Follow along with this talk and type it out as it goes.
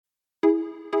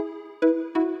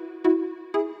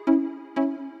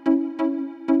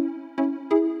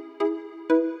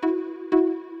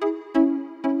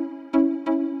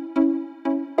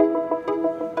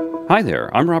Hi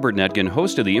there, I'm Robert Nedgen,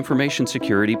 host of the Information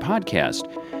Security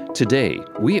Podcast. Today,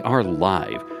 we are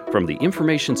live from the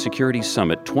Information Security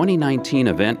Summit 2019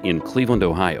 event in Cleveland,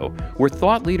 Ohio, where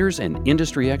thought leaders and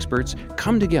industry experts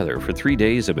come together for 3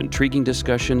 days of intriguing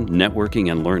discussion, networking,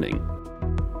 and learning.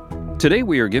 Today,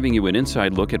 we are giving you an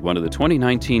inside look at one of the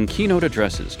 2019 keynote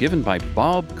addresses given by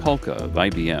Bob Kulka of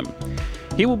IBM.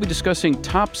 He will be discussing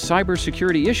top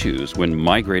cybersecurity issues when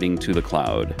migrating to the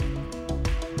cloud.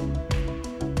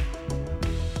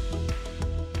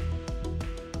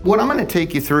 What I'm going to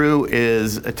take you through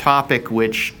is a topic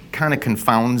which kind of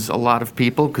confounds a lot of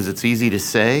people because it's easy to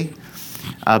say,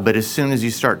 but as soon as you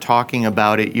start talking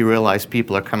about it, you realize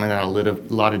people are coming at a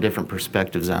lot of different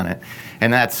perspectives on it.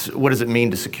 And that's, what does it mean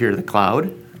to secure the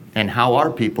cloud? And how are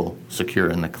people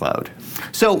secure in the cloud?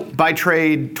 So by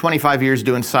trade, 25 years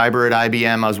doing cyber at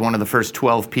IBM. I was one of the first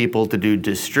 12 people to do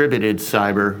distributed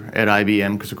cyber at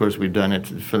IBM because, of course, we've done it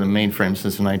for the mainframe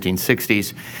since the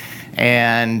 1960s.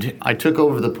 And I took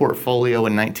over the portfolio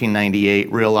in 1998,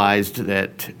 realized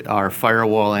that our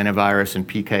firewall, antivirus, and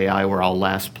PKI were all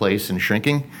last place and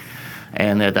shrinking,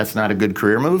 and that's not a good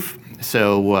career move.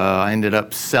 So I ended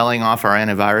up selling off our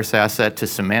antivirus asset to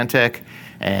Symantec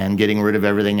and getting rid of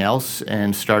everything else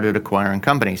and started acquiring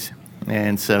companies.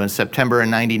 And so in September of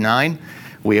 99,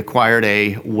 we acquired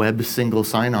a web single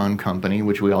sign-on company,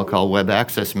 which we all call Web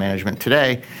Access Management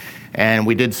today. And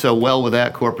we did so well with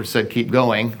that, corporate said keep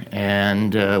going,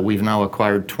 and we've now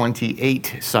acquired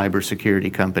 28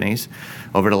 cybersecurity companies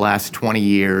over the last 20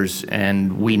 years,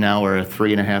 and we now are a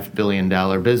 $3.5 billion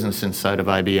business inside of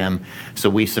IBM. So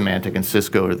we, Symantec, and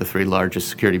Cisco are the three largest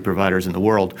security providers in the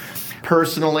world.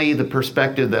 Personally, the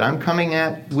perspective that I'm coming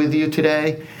at with you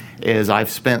today is I've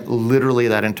spent literally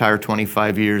that entire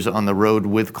 25 years on the road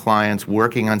with clients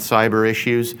working on cyber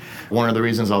issues. One of the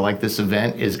reasons I like this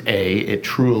event is it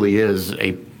truly is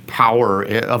a power.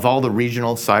 Of all the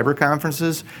regional cyber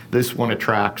conferences, this one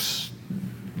attracts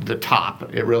the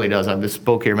top. It really does. I've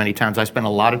spoke here many times. I spend a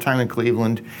lot of time in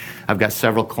Cleveland. I've got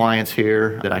several clients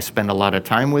here that I spend a lot of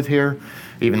time with here,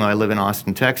 even though I live in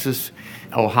Austin, Texas.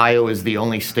 Ohio is the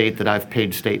only state that I've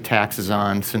paid state taxes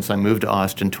on since I moved to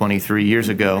Austin 23 years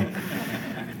ago,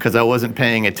 because I wasn't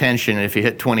paying attention. If you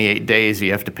hit 28 days, you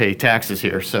have to pay taxes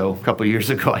here. So a couple years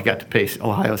ago, I got to pay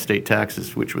Ohio state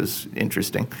taxes, which was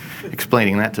interesting,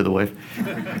 explaining that to the wife.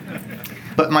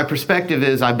 But my perspective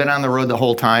is I've been on the road the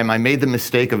whole time. I made the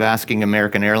mistake of asking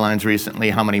American Airlines recently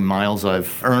how many miles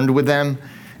I've earned with them.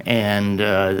 And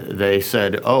they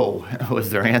said,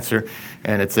 was their answer.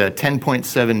 And it's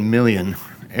 10.7 million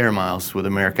air miles with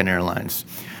American Airlines.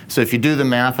 So if you do the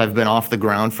math, I've been off the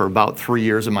ground for about 3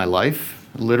 years of my life,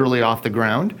 literally off the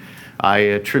ground. I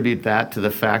attribute that to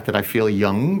the fact that I feel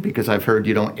young because I've heard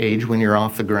you don't age when you're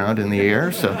off the ground in the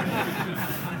air. So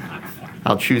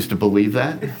I'll choose to believe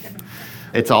that.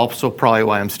 It's also probably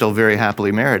why I'm still very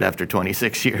happily married after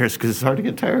 26 years, because it's hard to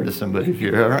get tired of somebody if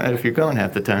you're going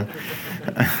half the time.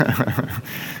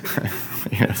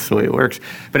 That's the way it works.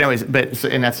 But anyways,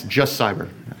 and that's just cyber.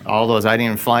 All those, I didn't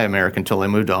even fly American until I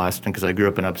moved to Austin because I grew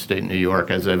up in upstate New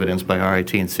York, as evidenced by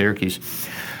RIT in Syracuse.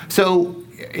 So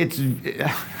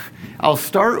I'll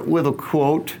start with a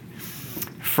quote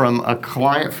from a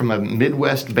client from a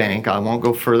Midwest bank. I won't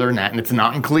go further than that, and it's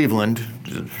not in Cleveland.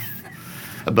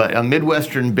 But a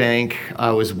Midwestern bank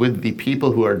was with the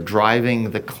people who are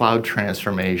driving the cloud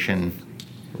transformation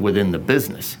within the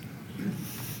business.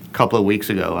 A couple of weeks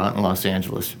ago out in Los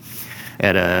Angeles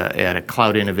at a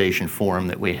cloud innovation forum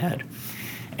that we had.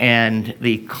 And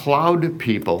the cloud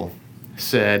people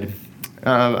said,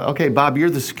 okay, Bob, you're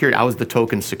the security. I was the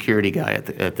token security guy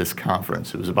at this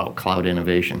conference. It was about cloud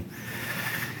innovation.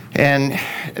 And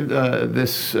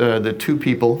the two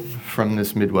people from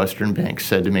this Midwestern bank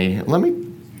said to me, let me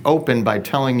open by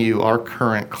telling you our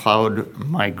current cloud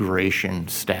migration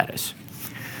status.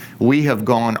 We have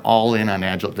gone all in on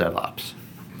Agile DevOps.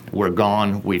 We're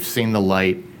gone. We've seen the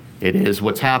light. It is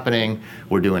what's happening.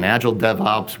 We're doing Agile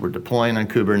DevOps. We're deploying on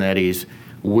Kubernetes.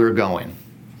 We're going.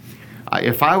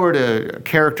 If I were to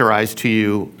characterize to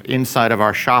you inside of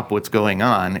our shop what's going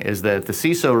on is that the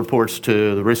CISO reports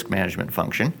to the risk management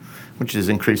function, which is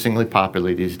increasingly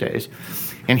popular these days.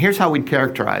 And here's how we'd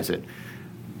characterize it.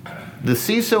 The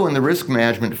CISO and the risk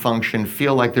management function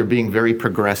feel like they're being very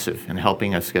progressive in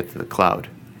helping us get to the cloud.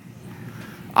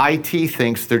 IT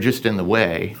thinks they're just in the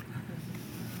way,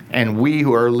 and we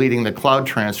who are leading the cloud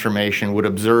transformation would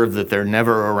observe that they're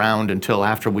never around until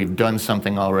after we've done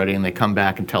something already and they come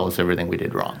back and tell us everything we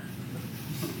did wrong.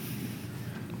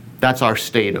 That's our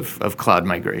state of cloud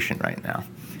migration right now.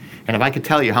 And if I could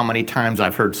tell you how many times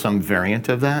I've heard some variant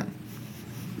of that,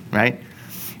 right?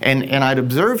 And I'd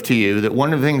observe to you that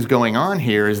one of the things going on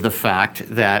here is the fact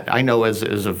that I know as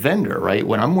a vendor, right,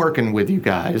 when I'm working with you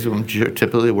guys, I'm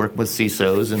typically working with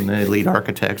CISOs and the lead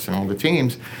architects and all the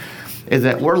teams, is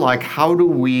that we're like, how do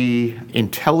we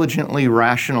intelligently,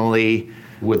 rationally,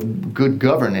 with good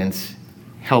governance,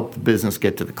 help the business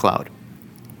get to the cloud,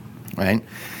 right?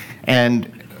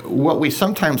 And what we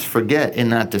sometimes forget in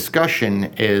that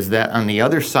discussion is that on the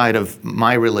other side of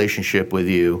my relationship with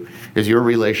you is your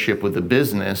relationship with the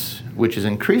business, which is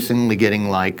increasingly getting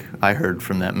like I heard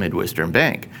from that Midwestern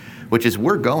bank, which is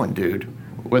we're going, dude,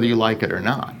 whether you like it or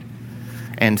not.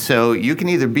 And so you can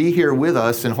either be here with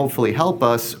us and hopefully help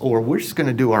us, or we're just going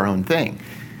to do our own thing.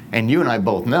 And you and I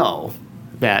both know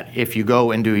that if you go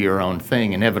and do your own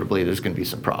thing, inevitably there's going to be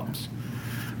some problems.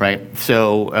 Right.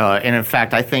 So, and in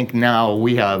fact, I think now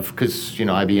we have, because,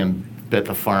 IBM bet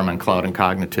the farm on cloud and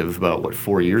cognitive about,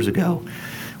 4 years ago.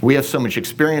 We have so much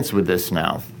experience with this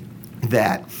now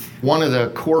that one of the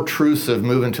core truths of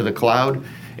moving to the cloud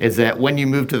is that when you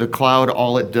move to the cloud,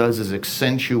 all it does is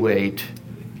accentuate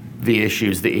the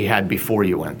issues that you had before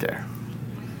you went there.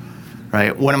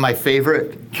 Right. One of my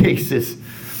favorite cases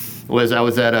was I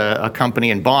was at a company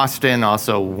in Boston,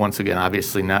 also, once again,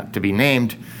 obviously not to be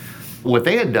named. What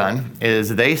they had done is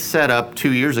they set up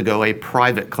 2 years ago a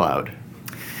private cloud.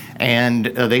 And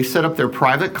they set up their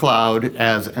private cloud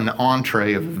as an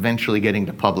entree of eventually getting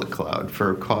to public cloud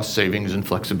for cost savings and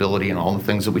flexibility and all the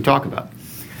things that we talk about.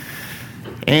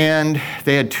 And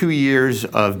they had 2 years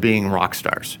of being rock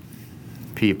stars.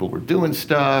 People were doing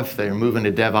stuff, they were moving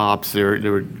to DevOps, they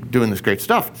were doing this great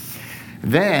stuff.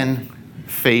 Then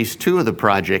phase 2 of the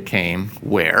project came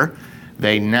where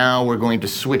they now were going to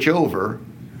switch over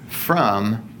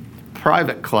from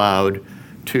private cloud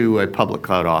to a public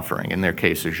cloud offering, in their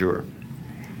case, Azure.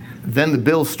 Then the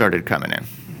bills started coming in.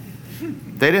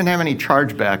 They didn't have any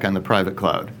chargeback on the private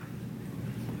cloud.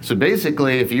 So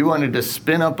basically, if you wanted to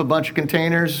spin up a bunch of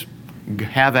containers,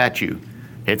 have at you.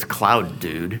 It's cloud,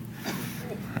 dude.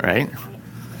 Right?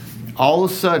 All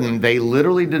of a sudden, they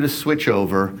literally did a switch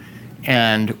over,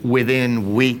 and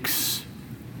within weeks,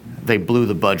 they blew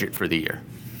the budget for the year.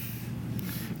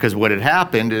 Because what had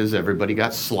happened is everybody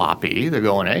got sloppy. They're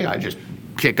going, hey, I just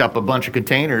kick up a bunch of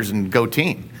containers and go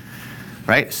team,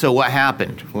 right? So what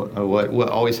happened? What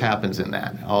always happens in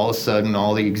that? All of a sudden,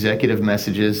 all the executive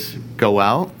messages go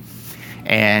out,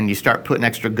 and you start putting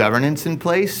extra governance in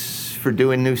place for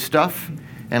doing new stuff,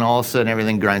 and all of a sudden,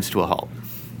 everything grinds to a halt,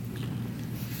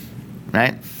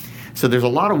 right? So there's a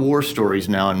lot of war stories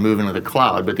now in moving to the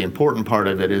cloud, but the important part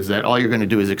of it is that all you're going to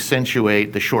do is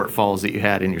accentuate the shortfalls that you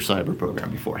had in your cyber program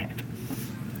beforehand.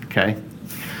 Okay?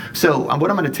 So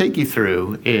what I'm going to take you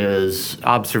through is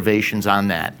observations on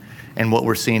that and what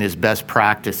we're seeing as best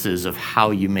practices of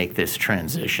how you make this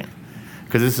transition.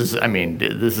 Because this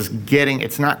is getting,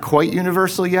 it's not quite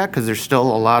universal yet because there's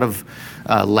still a lot of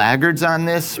laggards on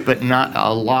this, but not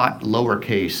a lot,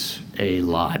 lowercase a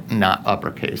lot, not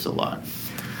uppercase a lot.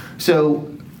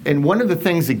 So, and one of the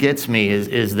things that gets me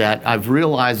is that I've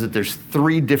realized that there's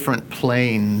 3 different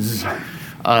planes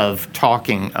of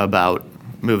talking about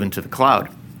moving to the cloud.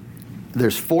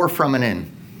 There's 4 from and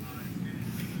in.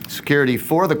 Security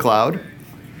for the cloud,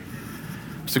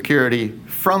 security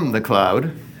from the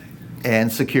cloud,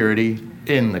 and security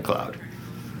in the cloud.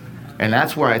 And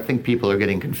that's where I think people are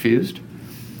getting confused,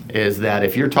 is that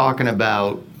if you're talking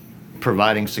about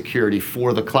providing security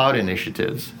for the cloud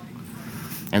initiatives,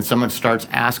 and someone starts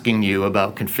asking you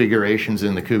about configurations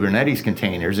in the Kubernetes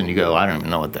containers, and you go, I don't even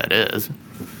know what that is,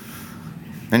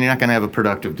 then you're not going to have a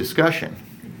productive discussion.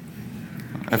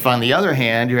 If, on the other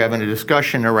hand, you're having a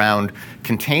discussion around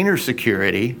container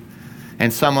security,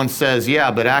 and someone says, yeah,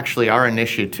 but actually our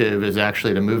initiative is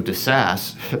actually to move to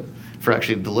SaaS for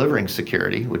actually delivering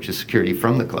security, which is security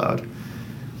from the cloud,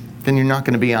 then you're not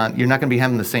going to be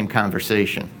having the same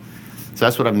conversation. So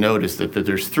that's what I've noticed, that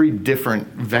there's 3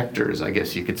 different vectors, I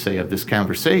guess you could say, of this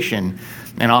conversation.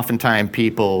 And oftentimes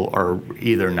people are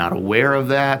either not aware of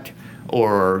that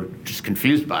or just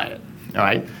confused by it, all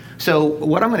right? So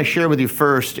what I'm going to share with you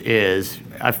first is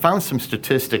I found some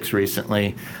statistics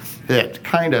recently that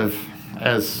kind of,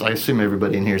 as I assume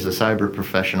everybody in here is a cyber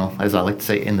professional, as I like to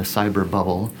say, in the cyber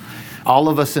bubble. All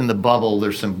of us in the bubble,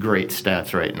 there's some great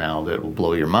stats right now that will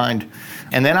blow your mind.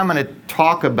 And then I'm going to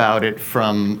talk about it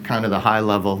from kind of the high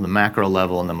level, the macro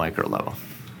level, and the micro level.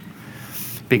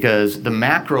 Because the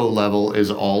macro level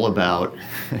is all about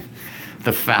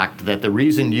the fact that the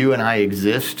reason you and I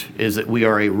exist is that we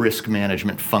are a risk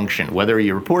management function. Whether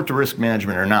you report to risk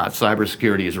management or not,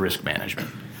 cybersecurity is risk management,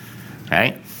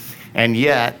 right? And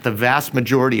yet, the vast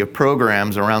majority of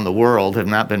programs around the world have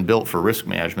not been built for risk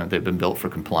management, they've been built for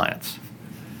compliance.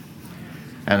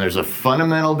 And there's a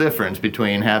fundamental difference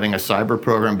between having a cyber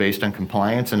program based on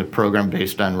compliance and a program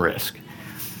based on risk.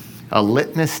 A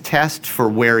litmus test for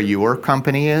where your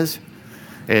company is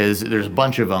there's a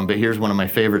bunch of them, but here's one of my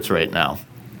favorites right now.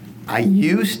 I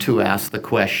used to ask the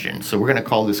question, so we're going to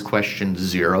call this question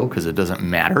 0 because it doesn't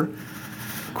matter.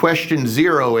 Question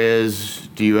 0 is,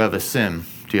 do you have a SIM?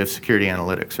 Do you have security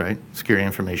analytics, right? Security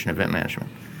information event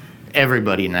management.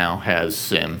 Everybody now has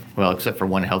SIM, well, except for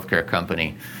one healthcare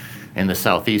company in the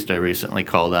Southeast I recently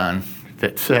called on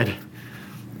that said,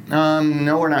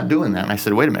 no, we're not doing that. And I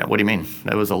said, wait a minute, what do you mean?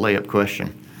 That was a layup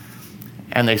question.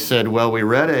 And they said, well, we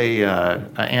read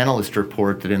an analyst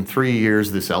report that in 3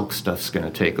 years this ELK stuff's going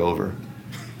to take over.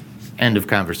 End of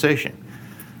conversation.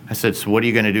 I said, so what are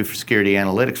you going to do for security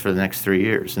analytics for the next 3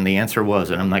 years? And the answer was,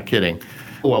 and I'm not kidding,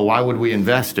 well, why would we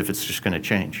invest if it's just going to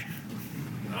change?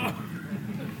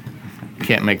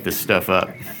 Can't make this stuff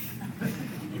up.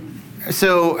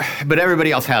 So, but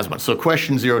everybody else has one. So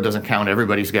question 0 doesn't count.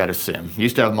 Everybody's got a SIM. You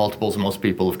used to have multiples. Most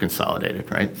people have consolidated,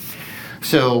 right?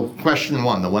 So question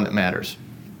 1, the one that matters.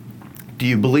 Do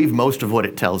you believe most of what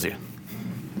it tells you?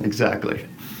 Exactly.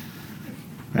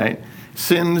 Right?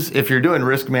 SIMs, if you're doing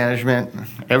risk management,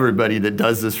 everybody that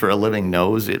does this for a living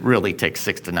knows it really takes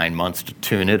 6 to 9 months to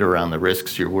tune it around the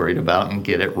risks you're worried about and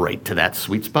get it right to that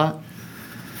sweet spot.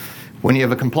 When you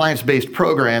have a compliance-based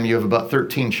program, you have about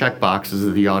 13 check boxes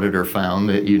that the auditor found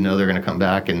that you know they're going to come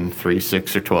back in 3,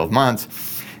 6, or 12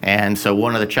 months. And so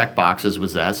one of the check boxes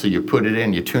was that. So you put it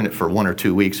in, you tune it for 1 or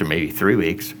 2 weeks or maybe 3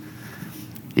 weeks.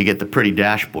 You get the pretty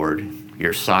dashboard.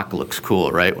 Your SOC looks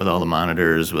cool, right? With all the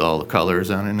monitors, with all the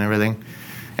colors on it and everything.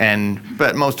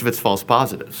 But most of it's false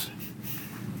positives,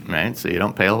 right? So you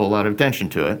don't pay a whole lot of attention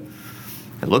to it.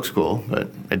 It looks cool,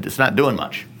 but it's not doing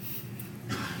much.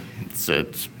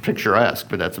 It's picturesque,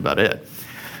 but that's about it,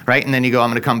 right? And then you go, I'm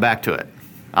going to come back to it.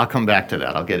 I'll come back to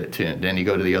that. I'll get it tuned. Then you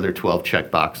go to the other 12 check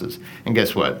boxes. And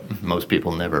guess what? Most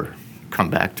people never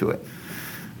come back to it,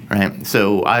 right?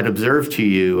 So I'd observe to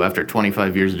you after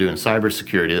 25 years of doing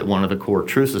cybersecurity that one of the core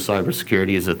truths of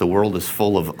cybersecurity is that the world is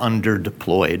full of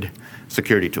under-deployed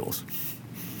security tools.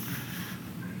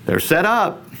 They're set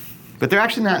up, but they're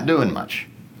actually not doing much,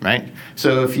 right?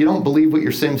 So if you don't believe what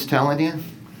your SIM's telling you,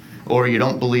 or you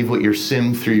don't believe what your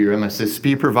SIM through your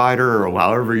MSSP provider or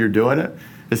however you're doing it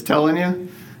is telling you,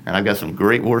 and I've got some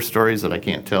great war stories that I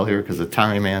can't tell here because of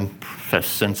time and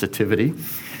sensitivity.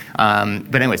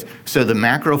 But anyways, so the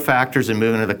macro factors in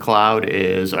moving to the cloud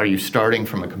is, are you starting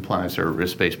from a compliance or a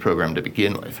risk-based program to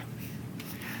begin with?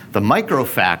 The micro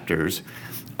factors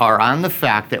are on the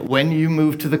fact that when you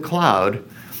move to the cloud,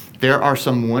 there are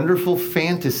some wonderful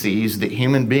fantasies that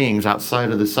human beings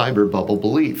outside of the cyber bubble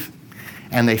believe.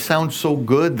 And they sound so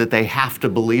good that they have to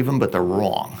believe them, but they're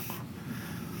wrong.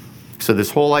 So this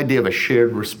whole idea of a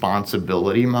shared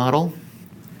responsibility model,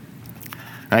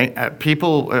 right?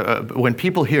 When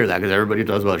people hear that, because everybody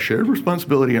talks about shared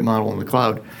responsibility model in the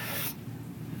cloud,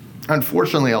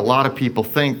 unfortunately, a lot of people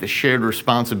think the shared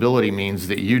responsibility means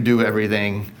that you do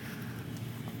everything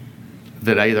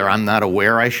that either I'm not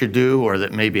aware I should do or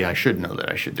that maybe I should know that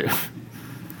I should do.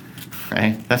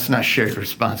 Right? That's not shared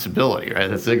responsibility, right?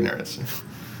 That's ignorance.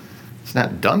 It's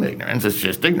not dumb ignorance, it's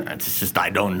just ignorance. It's just I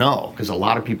don't know, because a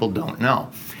lot of people don't know.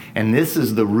 And this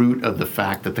is the root of the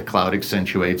fact that the cloud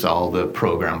accentuates all the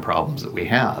program problems that we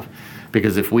have.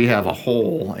 Because if we have a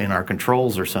hole in our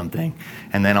controls or something,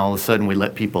 and then all of a sudden we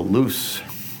let people loose,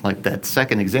 like that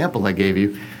second example I gave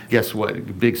you, guess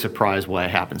what? Big surprise why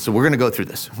it happens. So we're going to go through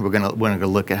this. We're going to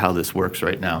look at how this works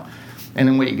right now. And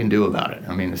then what you can do about it.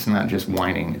 I mean, it's not just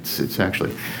whining. It's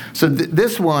actually. So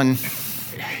this one,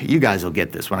 you guys will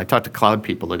get this. When I talk to cloud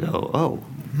people, they go,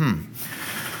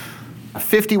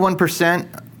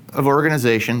 51% of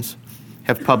organizations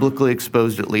have publicly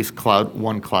exposed at least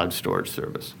one cloud storage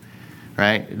service,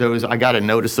 right? I got a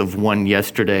notice of one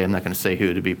yesterday. I'm not going to say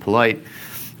who to be polite,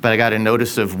 but I got a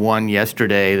notice of one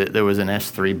yesterday that there was an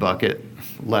S3 bucket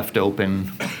left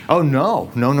open. Oh,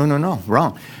 no,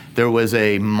 wrong. There was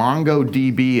a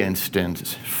MongoDB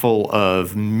instance full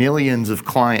of millions of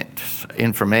client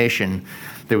information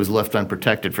that was left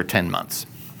unprotected for 10 months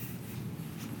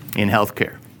in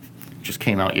healthcare. Just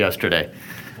came out yesterday.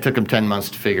 It took them 10 months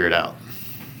to figure it out.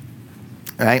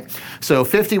 Right? So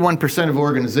 51% of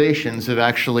organizations have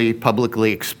actually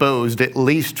publicly exposed, at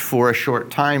least for a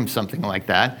short time, something like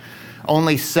that.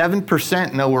 Only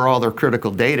 7% know where all their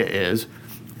critical data is.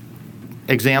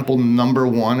 Example number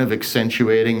one of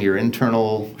accentuating your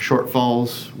internal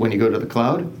shortfalls when you go to the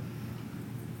cloud.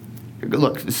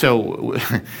 Look, so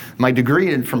my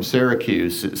degree from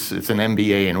Syracuse, it's an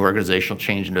MBA in organizational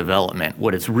change and development.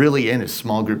 What it's really in is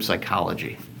small group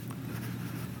psychology.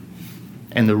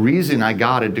 And the reason I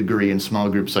got a degree in small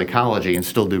group psychology and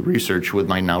still do research with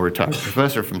my now retired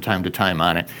professor from time to time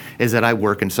on it is that I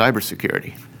work in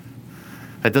cybersecurity.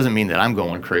 That doesn't mean that I'm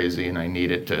going crazy and I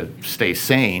need it to stay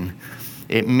sane.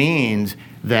 It means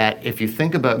that if you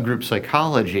think about group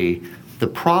psychology, the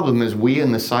problem is we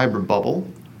in the cyber bubble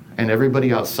and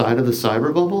everybody outside of the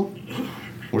cyber bubble,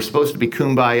 we're supposed to be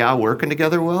kumbaya working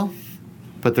together well,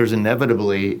 but there's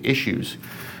inevitably issues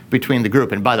between the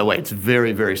group. And by the way, it's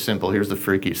very, very simple. Here's the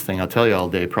freakiest thing I'll tell you all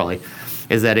day probably,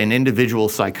 is that in individual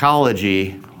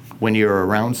psychology, when you're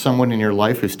around someone in your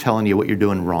life who's telling you what you're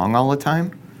doing wrong all the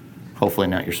time, hopefully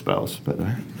not your spouse, by the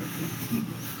way,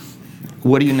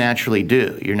 what do you naturally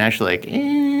do? You're naturally like,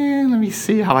 let me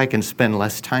see how I can spend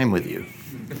less time with you.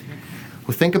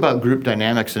 Well, think about group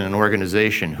dynamics in an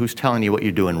organization. Who's telling you what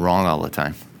you're doing wrong all the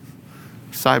time?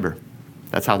 Cyber.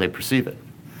 That's how they perceive it.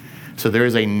 So there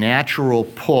is a natural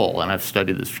pull, and I've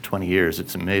studied this for 20 years,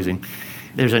 it's amazing.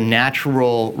 There's a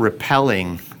natural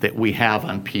repelling that we have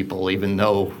on people, even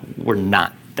though we're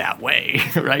not that way,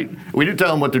 right? We do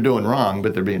tell them what they're doing wrong,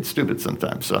 but they're being stupid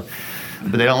sometimes, but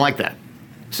they don't like that.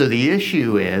 So the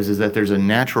issue is that there's a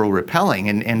natural repelling,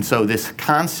 and so this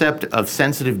concept of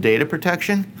sensitive data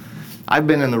protection, I've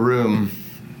been in the room,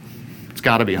 it's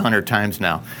got to be 100 times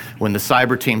now, when the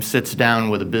cyber team sits down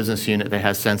with a business unit that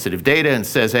has sensitive data and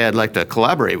says, hey, I'd like to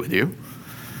collaborate with you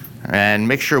and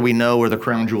make sure we know where the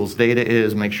crown jewels data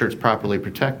is, make sure it's properly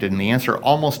protected. And the answer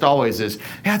almost always is,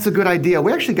 yeah, it's a good idea.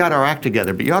 We actually got our act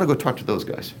together, but you ought to go talk to those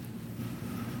guys.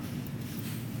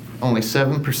 Only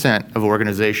 7% of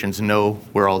organizations know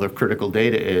where all their critical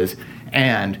data is,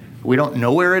 and we don't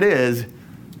know where it is,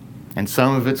 and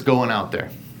some of it's going out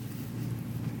there.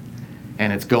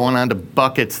 And it's going onto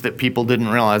buckets that people didn't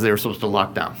realize they were supposed to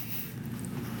lock down.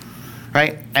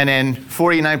 Right? And then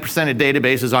 49% of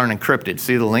databases aren't encrypted.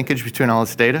 See the linkage between all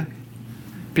this data?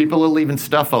 People are leaving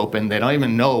stuff open. They don't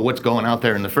even know what's going out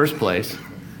there in the first place.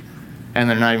 And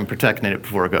they're not even protecting it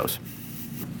before it goes.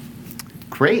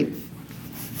 Great.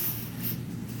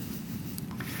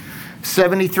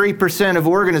 73% of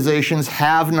organizations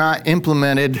have not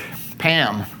implemented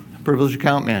PAM, Privileged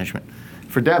Account Management,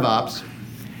 for DevOps.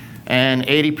 And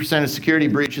 80% of security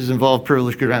breaches involve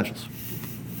privileged credentials.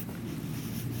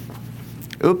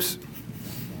 Oops.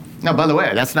 Now, by the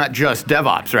way, that's not just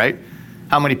DevOps, right?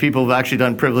 How many people have actually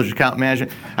done privileged account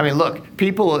management? I mean, look,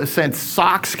 people, since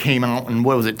SOX came out in,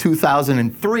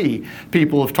 2003,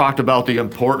 people have talked about the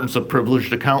importance of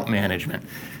privileged account management.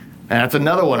 And that's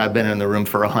another one I've been in the room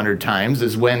for 100 times,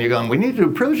 is when you're going, we need to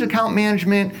do privileged account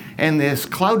management, and this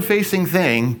cloud-facing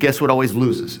thing, guess what always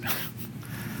loses?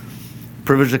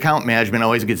 Privileged account management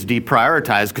always gets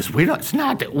deprioritized because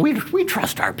we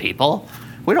trust our people.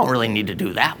 We don't really need to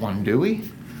do that one, do we?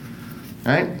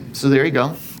 All right, so there you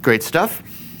go. Great stuff.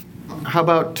 How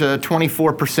about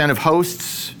 24% of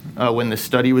hosts, when the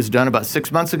study was done about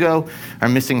 6 months ago, are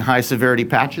missing high severity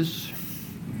patches?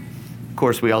 Of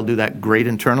course, we all do that great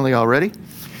internally already.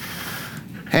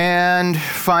 And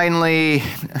finally,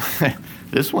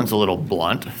 this one's a little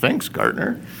blunt. Thanks,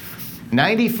 Gartner.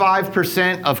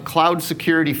 95% of cloud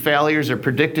security failures are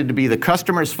predicted to be the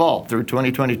customer's fault through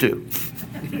 2022.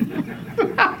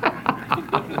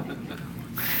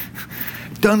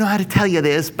 Don't know how to tell you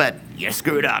this, but you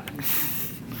screwed up.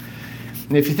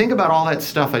 And if you think about all that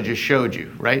stuff I just showed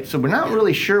you, right? So we're not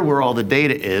really sure where all the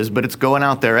data is, but it's going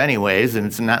out there anyways, and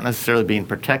it's not necessarily being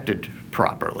protected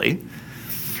properly.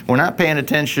 We're not paying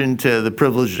attention to the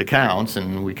privileged accounts,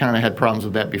 and we kind of had problems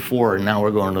with that before, and now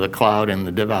we're going to the cloud, and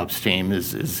the DevOps team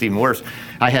is even worse.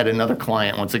 I had another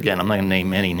client, once again, I'm not going to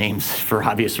name any names for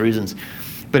obvious reasons,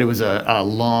 but it was a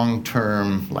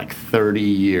long-term, like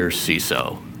 30-year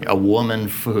CISO, a woman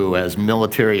who has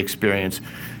military experience.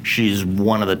 She's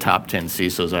one of the top 10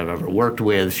 CISOs I've ever worked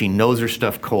with. She knows her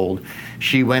stuff cold.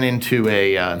 She went into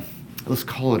let's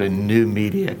call it a new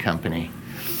media company.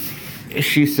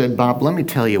 She said, Bob, let me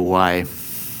tell you why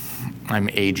I'm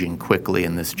aging quickly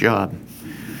in this job.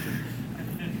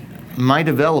 My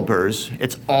developers,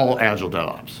 it's all Agile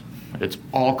DevOps. It's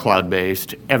all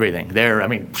cloud-based, everything.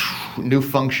 New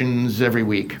functions every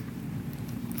week.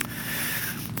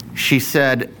 She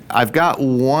said, I've got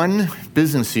one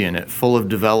business unit full of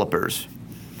developers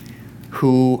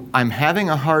who I'm having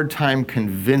a hard time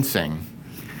convincing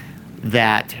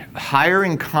that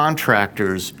hiring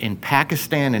contractors in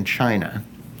Pakistan and China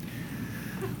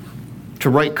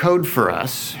to write code for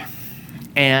us,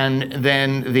 and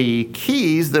then the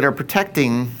keys that are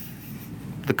protecting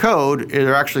the code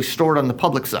are actually stored on the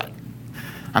public side.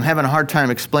 I'm having a hard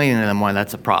time explaining to them why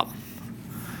that's a problem.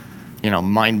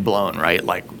 Mind blown, right?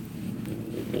 Like,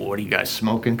 what are you guys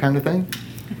smoking kind of thing?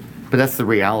 But that's the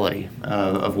reality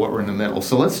of what we're in the middle.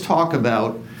 So let's talk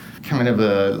about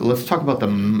the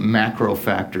macro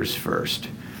factors first.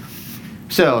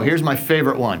 So here's my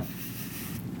favorite one.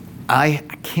 I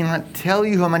cannot tell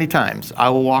you how many times I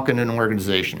will walk into an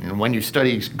organization, and when you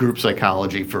study group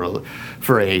psychology for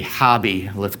a hobby,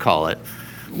 let's call it,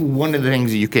 one of the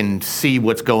things you can see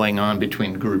what's going on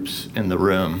between groups in the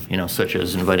room, such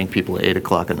as inviting people at 8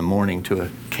 o'clock in the morning to a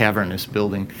cavernous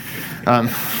building.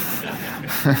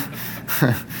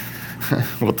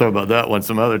 We'll talk about that one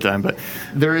some other time, but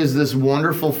there is this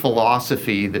wonderful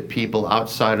philosophy that people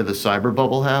outside of the cyber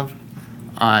bubble have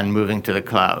on moving to the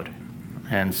cloud.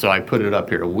 And so I put it up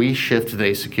here. We shift,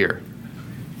 they secure.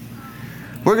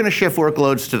 We're going to shift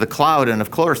workloads to the cloud, and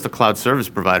of course the cloud service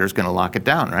provider is going to lock it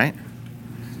down, right?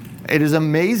 It is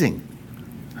amazing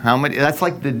that's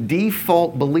like the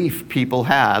default belief people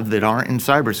have that aren't in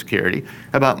cybersecurity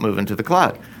about moving to the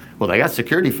cloud. Well, they got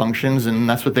security functions, and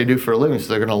that's what they do for a living, so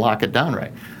they're going to lock it down,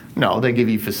 right? No, they give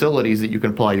you facilities that you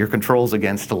can apply your controls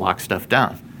against to lock stuff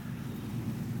down.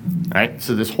 Right?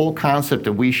 So this whole concept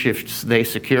of we shift, they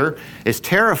secure is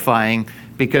terrifying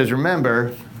because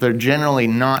remember, they're generally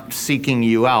not seeking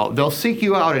you out. They'll seek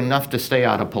you out enough to stay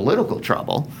out of political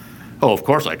trouble. Oh, of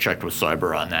course I checked with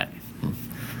cyber on that.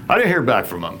 I didn't hear back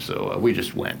from them, so we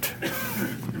just went.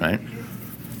 Right?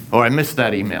 Or I missed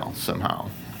that email somehow.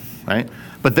 Right?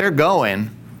 But they're going,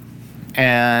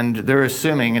 and they're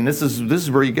assuming, and this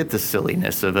is where you get the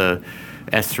silliness of a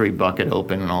S3 bucket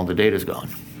open and all the data's gone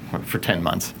for 10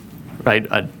 months, right?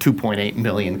 2.8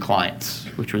 million clients,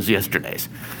 which was yesterday's,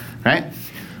 right?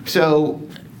 So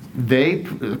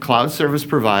the cloud service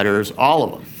providers, all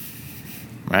of them,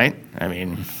 right? I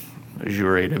mean,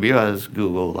 Azure, AWS,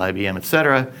 Google, IBM, et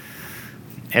cetera,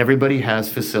 everybody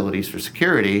has facilities for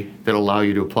security that allow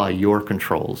you to apply your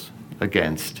controls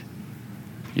against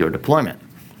your deployment,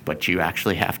 but you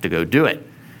actually have to go do it.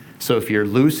 So if you're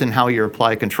loose in how you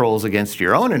apply controls against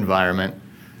your own environment,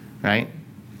 right,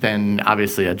 then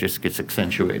obviously that just gets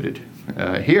accentuated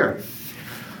here.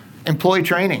 Employee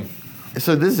training.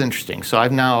 So this is interesting. So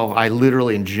I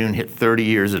literally in June hit 30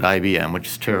 years at IBM, which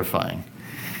is terrifying.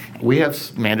 We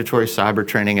have mandatory cyber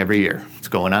training every year. It's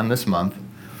going on this month.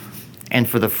 And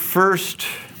for the first,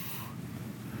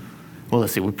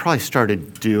 we probably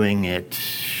started doing it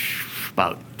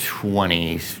about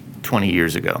 20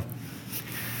 years ago.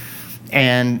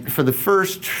 And for the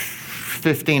first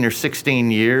 15 or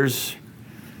 16 years,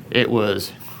 it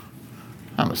was,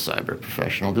 I'm a cyber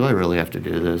professional. Do I really have to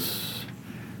do this?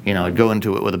 I'd go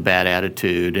into it with a bad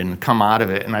attitude and come out of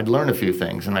it, and I'd learn a few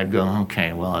things, and I'd go,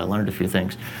 okay, well, I learned a few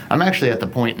things. I'm actually at the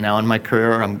point now in my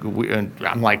career,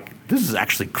 I'm like, this is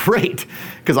actually great,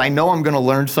 because I know I'm going to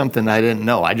learn something I didn't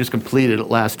know. I just completed it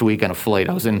last week on a flight.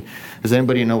 Does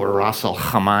anybody know where Ras Al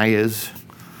Khaimah is?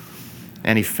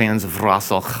 Any fans of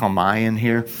Ras Al Khaimah in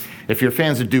here? If you're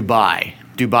fans of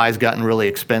Dubai's gotten really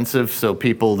expensive, so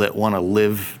people that want to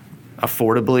live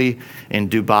affordably in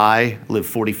Dubai live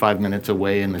 45 minutes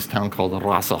away in this town called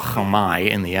Ras Al Khaimah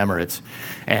in the Emirates,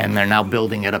 and they're now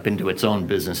building it up into its own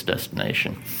business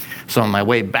destination. So on my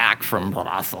way back from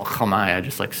Ras Al Khaimah, I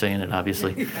just like saying it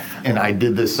obviously, and I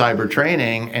did this cyber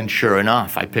training, and sure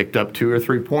enough, I picked up 2 or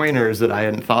 3 pointers that I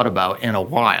hadn't thought about in a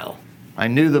while. I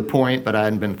knew the point, but I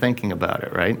hadn't been thinking about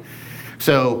it, right?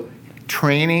 So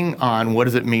training on what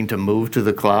does it mean to move to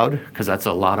the cloud, because that's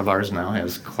a lot of ours now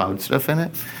has cloud stuff in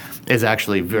it, is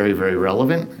actually very, very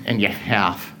relevant, and you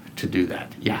have to do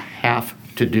that. You have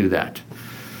to do that.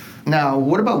 Now,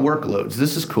 what about workloads?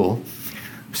 This is cool.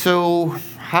 So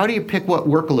how do you pick what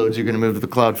workloads you're going to move to the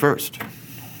cloud first?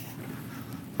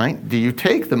 Right? Do you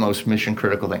take the most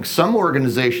mission-critical things? Some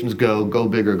organizations go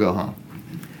big or go home.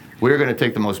 We're going to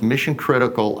take the most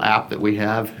mission-critical app that we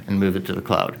have and move it to the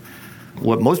cloud.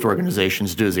 What most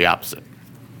organizations do is the opposite.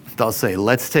 They'll say,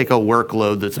 let's take a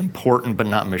workload that's important but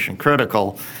not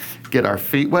mission-critical, get our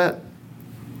feet wet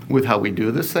with how we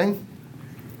do this thing.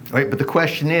 Right? But the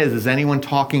question is anyone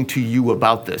talking to you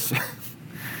about this?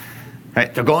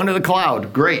 Right? They're going to the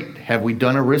cloud. Great. Have we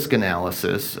done a risk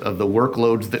analysis of the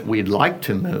workloads that we'd like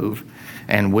to move,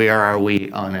 and where are we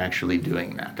on actually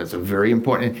doing that? That's a very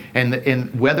important,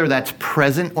 and whether that's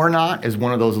present or not is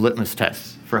one of those litmus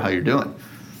tests for how you're doing.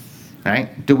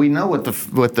 Right? Do we know what the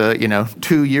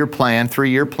 2-year plan,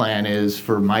 3-year plan is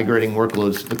for migrating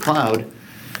workloads to the cloud?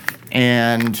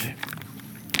 And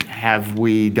have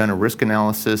we done a risk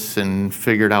analysis and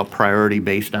figured out priority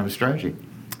based on a strategy?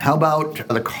 How about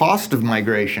the cost of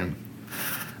migration?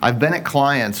 I've been at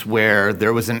clients where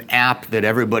there was an app that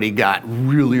everybody got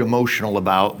really emotional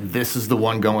about. This is the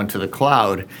one going to the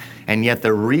cloud. And yet the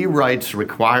rewrites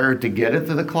required to get it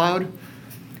to the cloud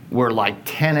were like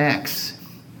 10x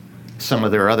some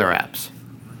of their other apps.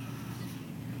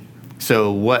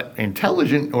 So what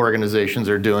intelligent organizations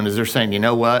are doing is they're saying, you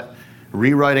know what,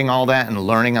 rewriting all that and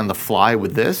learning on the fly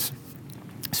with this,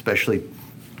 especially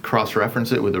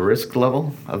cross-reference it with the risk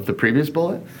level of the previous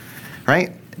bullet, right?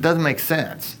 It doesn't make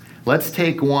sense. Let's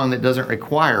take one that doesn't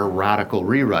require radical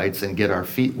rewrites and get our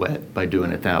feet wet by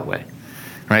doing it that way.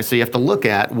 Right? So you have to look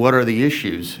at what are the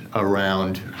issues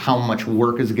around how much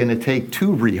work is it going to take to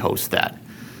rehost that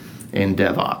in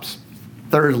DevOps.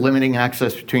 Third, limiting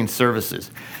access between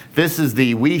services. This is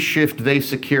the we shift, they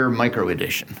secure micro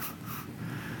edition.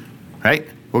 Right?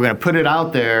 We're going to put it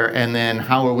out there, and then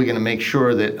how are we going to make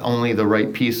sure that only the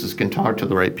right pieces can talk to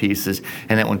the right pieces,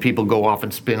 and that when people go off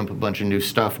and spin up a bunch of new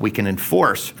stuff, we can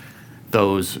enforce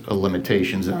those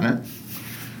limitations on it.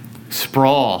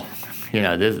 Sprawl. You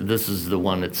know, this is the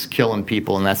one that's killing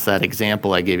people, and that's that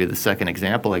example I gave you, the second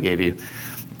example I gave you,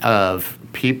 of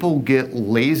people get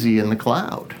lazy in the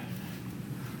cloud.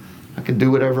 I can do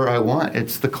whatever I want.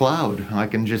 It's the cloud. I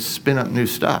can just spin up new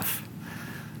stuff.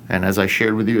 And as I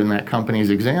shared with you in that company's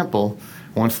example,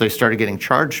 once they started getting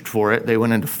charged for it, they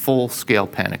went into full-scale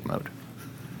panic mode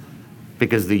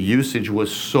because the usage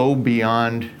was so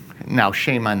beyond. Now,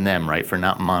 shame on them, right, for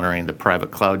not monitoring the private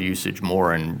cloud usage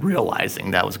more and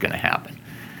realizing that was going to happen.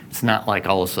 It's not like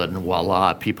all of a sudden,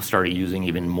 voila, people started using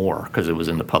even more because it was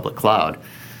in the public cloud.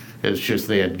 It's just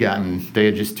they had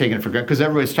just taken it for granted because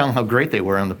everybody's telling how great they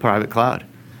were on the private cloud.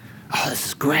 Oh, this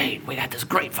is great. We got this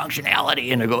great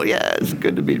functionality. And they go, yeah, it's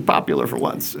good to be popular for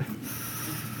once.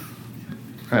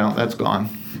 Well, that's gone.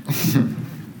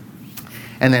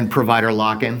 And then provider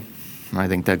lock-in. I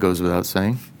think that goes without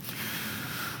saying.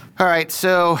 All right,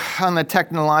 so on the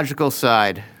technological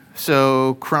side,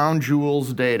 so crown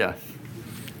jewels data.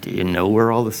 Do you know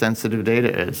where all the sensitive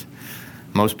data is?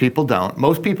 Most people don't.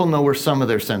 Most people know where some of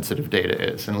their sensitive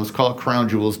data is, and let's call it crown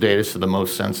jewels data, so the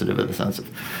most sensitive of the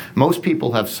sensitive. Most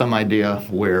people have some idea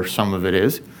where some of it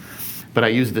is, but I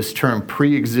use this term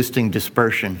pre-existing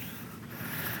dispersion.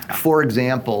 For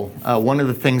example, one of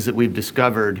the things that we've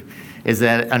discovered is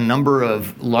that a number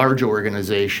of large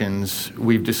organizations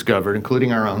we've discovered,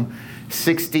 including our own,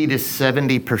 60 to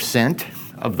 70%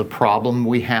 of the problem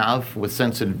we have with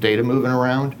sensitive data moving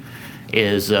around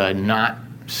is not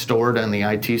stored on the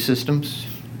IT systems.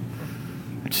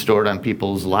 It's stored on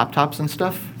people's laptops and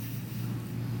stuff.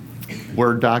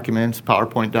 Word documents,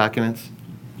 PowerPoint documents,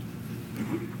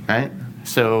 right?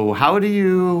 So how do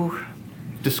you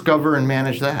discover and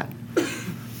manage that?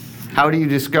 How do you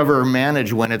discover or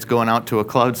manage when it's going out to a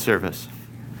cloud service?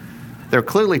 There are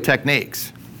clearly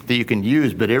techniques that you can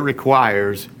use, but it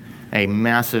requires a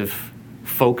massive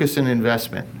focus and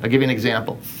investment. I'll give you an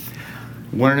example.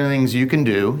 One of the things you can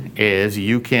do is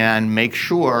you can make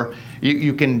sure,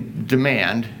 you can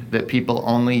demand that people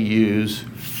only use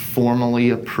formally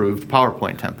approved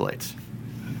PowerPoint templates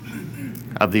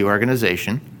of the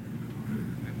organization,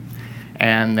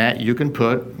 and that you can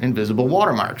put invisible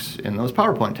watermarks in those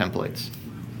PowerPoint templates.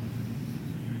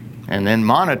 And then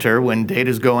monitor when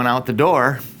data's going out the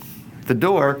door,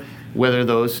 whether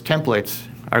those templates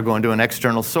are going to an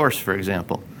external source, for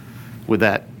example, with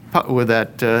that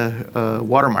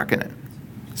watermark in it.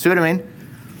 See what I mean?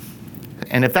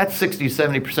 And if that's 60,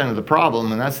 70% of the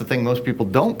problem, and that's the thing most people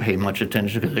don't pay much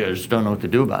attention to because they just don't know what to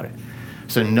do about it.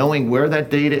 So knowing where that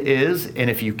data is, and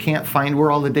if you can't find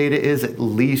where all the data is, at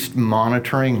least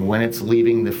monitoring when it's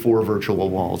leaving the four virtual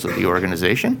walls of the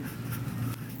organization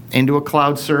into a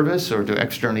cloud service or to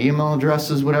external email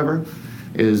addresses, whatever,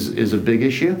 is a big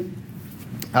issue.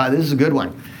 This is a good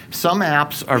one. Some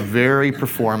apps are very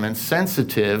performance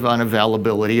sensitive on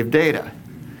availability of data.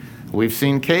 We've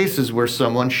seen cases where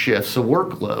someone shifts a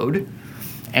workload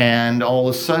and all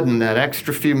of a sudden that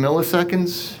extra few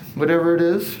milliseconds, whatever it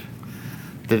is,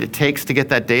 that it takes to get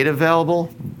that data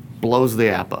available, blows the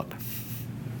app up.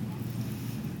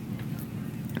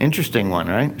 Interesting one,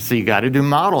 right? So you got to do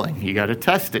modeling. You got to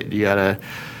test it. You got to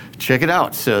check it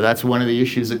out. So that's one of the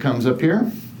issues that comes up here.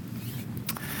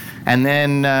 And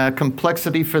then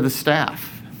complexity for the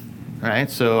staff, right?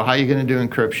 So how are you going to do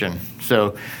encryption?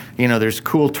 So, you know, there's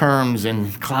cool terms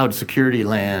in cloud security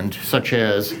land, such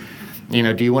as, you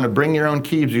know, do you want to bring your own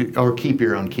keys or keep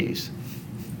your own keys?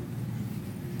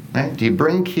 Right? Do you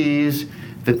bring keys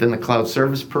that then the cloud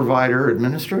service provider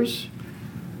administers?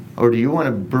 Or do you want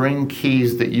to bring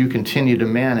keys that you continue to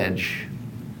manage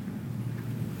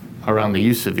around the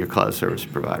use of your cloud service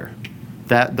provider?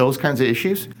 Those kinds of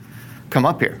issues come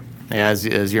up here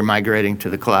as you're migrating to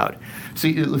the cloud. So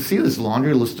you see this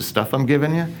laundry list of stuff I'm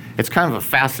giving you? It's kind of a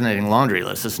fascinating laundry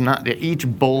list. It's not, each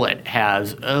bullet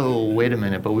has, oh, wait a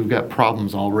minute, but we've got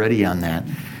problems already on that.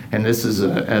 And this is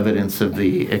evidence of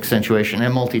the accentuation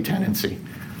and multi-tenancy.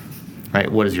 Right?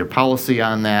 What is your policy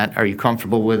on that? Are you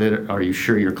comfortable with it? Are you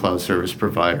sure your cloud service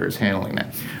provider is handling that?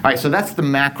 All right, so that's the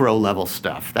macro level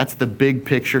stuff. That's the big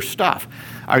picture stuff.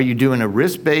 Are you doing a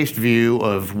risk-based view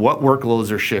of what workloads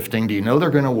are shifting? Do you know they're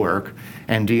going to work?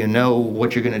 And do you know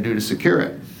what you're going to do to secure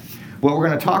it? What we're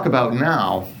going to talk about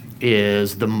now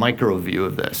is the micro view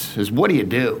of this, is what do you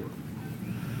do?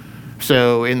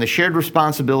 So in the shared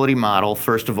responsibility model,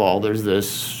 first of all, there's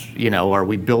this, are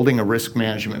we building a risk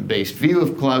management-based view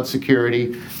of cloud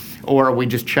security, or are we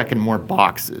just checking more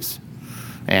boxes?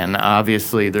 And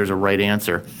obviously, there's a right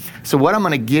answer. So what I'm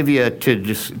going to give you to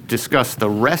discuss the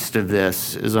rest of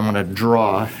this is I'm going to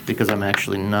draw, because I'm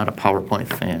actually not a PowerPoint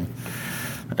fan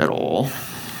at all.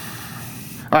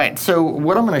 All right, so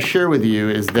what I'm going to share with you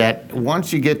is that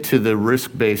once you get to the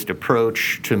risk-based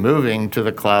approach to moving to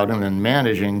the cloud and then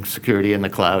managing security in the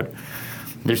cloud,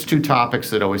 there's two topics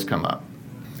that always come up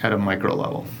at a micro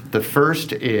level. The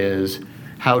first is,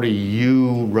 how do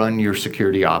you run your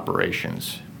security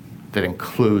operations? That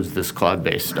includes this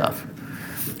cloud-based stuff.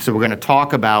 So we're going to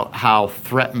talk about how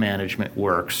threat management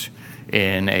works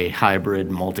in a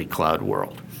hybrid multi-cloud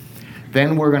world.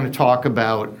 Then we're going to talk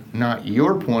about not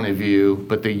your point of view,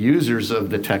 but the users of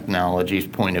the technology's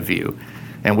point of view.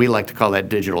 And we like to call that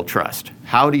digital trust.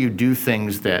 How do you do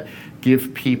things that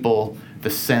give people the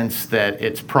sense that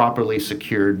it's properly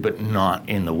secured, but not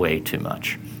in the way too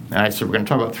much? All right, so we're going to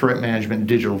talk about threat management and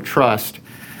digital trust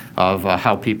of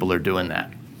how people are doing that.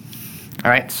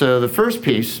 All right, so the first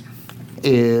piece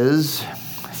is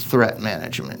threat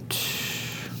management.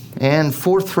 And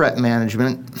for threat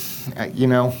management,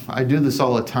 I do this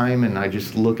all the time, and I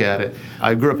just look at it.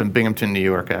 I grew up in Binghamton, New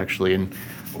York, actually, and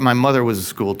my mother was a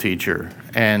school teacher.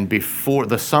 And before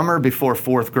the summer before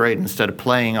fourth grade, instead of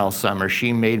playing all summer,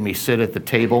 she made me sit at the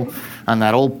table on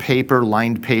that old paper,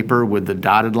 lined paper with the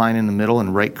dotted line in the middle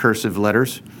and write cursive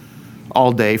letters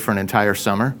all day for an entire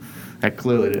summer. That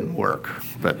clearly didn't work,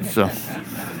 but so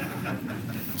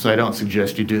I don't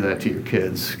suggest you do that to your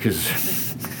kids,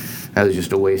 because that was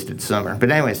just a wasted summer.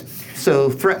 But anyways, so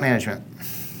threat management.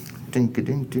 Ding,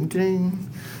 ding, ding, ding.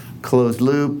 Closed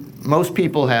loop. Most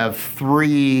people have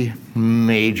three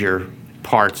major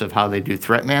parts of how they do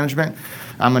threat management.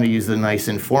 I'm going to use the nice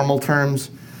informal terms: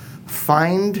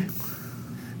 find,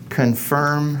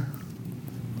 confirm,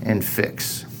 and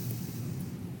fix.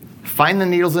 Find the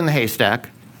needles in the haystack.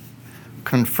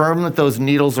 Confirm that those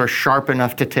needles are sharp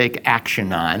enough to take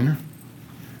action on,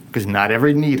 because not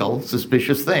every needle,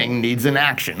 suspicious thing, needs an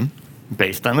action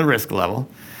based on the risk level.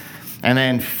 And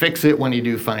then fix it when you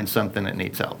do find something that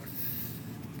needs help.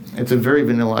 It's a very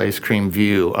vanilla ice cream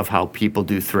view of how people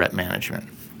do threat management.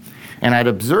 And I'd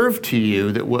observe to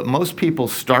you that what most people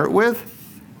start with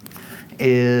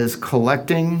is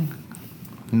collecting,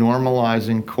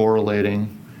 normalizing,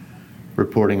 correlating,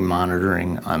 reporting,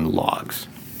 monitoring on logs.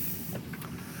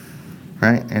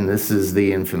 Right? And this is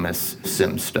the infamous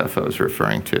SIEM stuff I was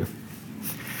referring to.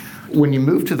 When you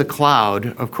move to the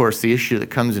cloud, of course, the issue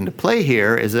that comes into play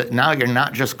here is that now you're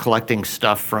not just collecting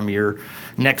stuff from your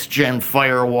next-gen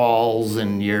firewalls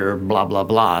and your blah, blah,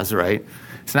 blahs, right?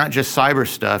 It's not just cyber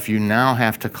stuff. You now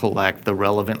have to collect the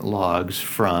relevant logs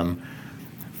from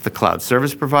the cloud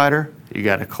service provider. You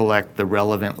got to collect the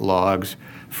relevant logs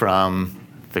from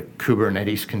the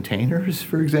Kubernetes containers,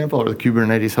 for example, or the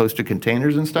Kubernetes hosted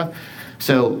containers and stuff.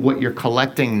 So what you're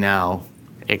collecting now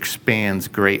expands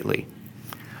greatly.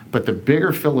 But the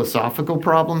bigger philosophical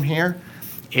problem here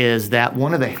is that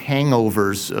one of the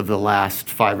hangovers of the last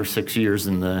 5 or 6 years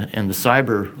in the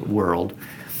cyber world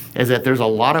is that there's a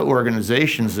lot of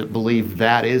organizations that believe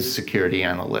that is security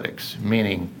analytics,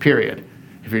 meaning, period.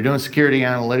 If you're doing security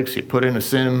analytics, you put in a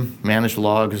SIEM, manage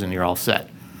logs, and you're all set.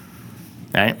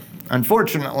 Right?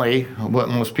 Unfortunately, what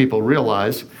most people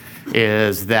realize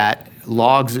is that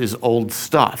logs is old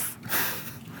stuff.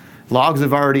 Logs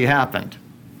have already happened.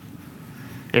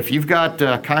 If you've got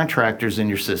contractors in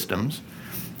your systems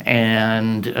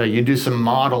and you do some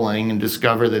modeling and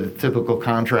discover that a typical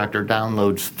contractor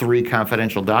downloads 3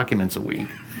 confidential documents a week,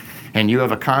 and you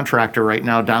have a contractor right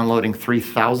now downloading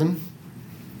 3,000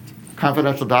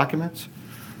 confidential documents,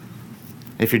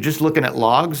 if you're just looking at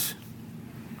logs,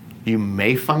 you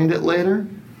may find it later,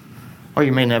 or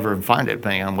you may never find it,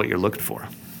 depending on what you're looking for,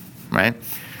 right?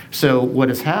 So what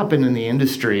has happened in the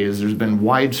industry is there's been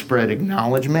widespread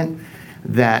acknowledgement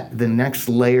that the next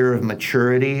layer of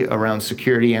maturity around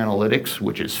security analytics,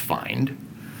 which is FIND,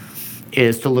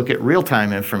 is to look at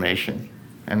real-time information.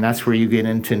 And that's where you get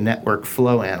into network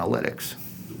flow analytics.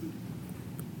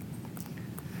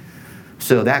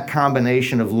 So that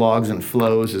combination of logs and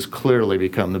flows has clearly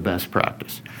become the best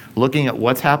practice. Looking at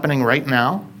what's happening right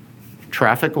now,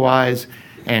 traffic-wise,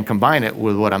 and combine it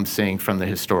with what I'm seeing from the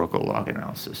historical log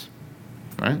analysis,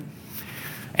 right?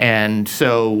 And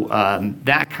so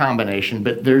that combination,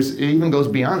 but it even goes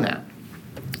beyond that.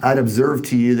 I'd observe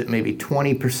to you that maybe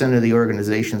 20% of the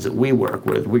organizations that we work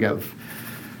with, we have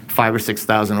 5,000 or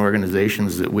 6,000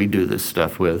 organizations that we do this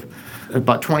stuff with.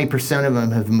 About 20% of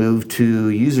them have moved to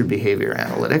user behavior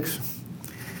analytics.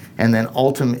 And then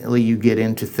ultimately you get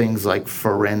into things like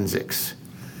forensics,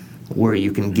 where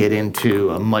you can get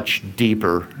into a much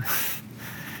deeper,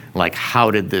 like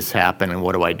how did this happen and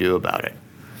what do I do about it?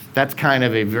 That's kind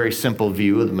of a very simple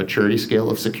view of the maturity scale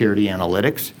of security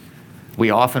analytics. We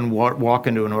often walk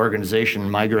into an organization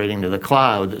migrating to the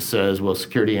cloud that says, well,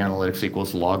 security analytics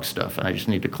equals log stuff, and I just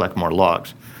need to collect more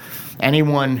logs.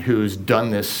 Anyone who's done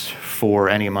this for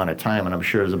any amount of time, and I'm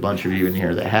sure there's a bunch of you in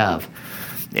here that have,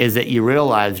 is that you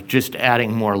realize just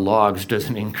adding more logs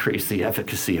doesn't increase the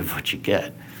efficacy of what you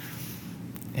get.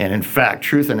 And in fact,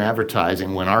 truth in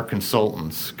advertising, when our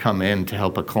consultants come in to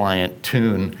help a client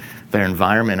tune their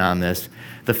environment on this,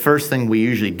 the first thing we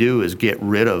usually do is get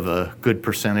rid of a good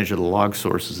percentage of the log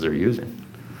sources they're using.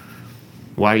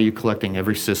 Why are you collecting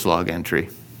every syslog entry?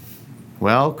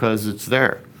 Well, because it's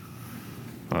there.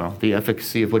 Well, the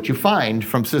efficacy of what you find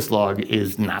from syslog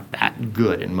is not that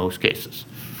good in most cases.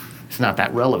 It's not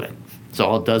that relevant. So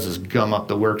all it does is gum up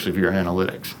the works of your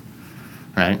analytics,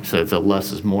 right? So it's a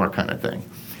less is more kind of thing.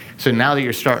 So now that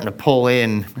you're starting to pull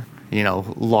in,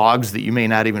 logs that you may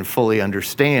not even fully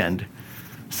understand,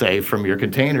 say from your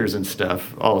containers and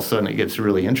stuff, all of a sudden it gets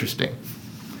really interesting,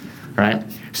 right?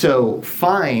 So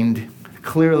find,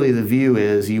 clearly the view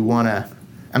is you want to,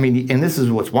 and this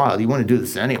is what's wild, you want to do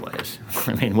this anyways.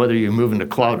 Whether you're moving to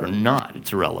cloud or not,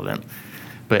 it's irrelevant.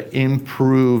 But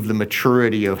improve the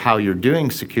maturity of how you're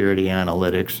doing security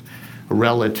analytics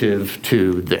relative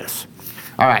to this.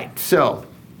 All right, so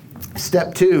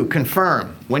step 2,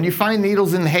 confirm. When you find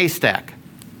needles in the haystack,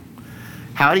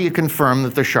 how do you confirm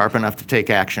that they're sharp enough to take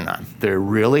action on? They're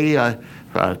really a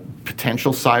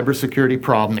potential cybersecurity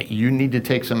problem that you need to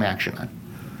take some action on.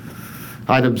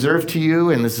 I'd observe to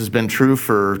you, and this has been true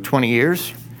for 20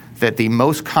 years, that the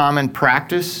most common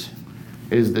practice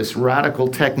is this radical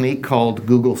technique called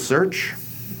Google search.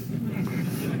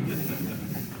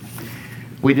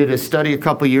 We did a study a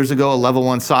couple years ago, a level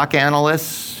 1 SOC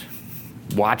analyst,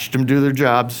 watched them do their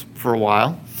jobs for a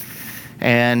while.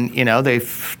 And, they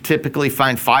typically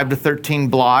find 5 to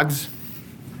 13 blogs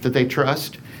that they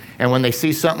trust. And when they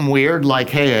see something weird, like,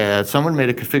 hey, someone made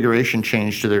a configuration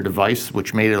change to their device,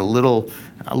 which made it a little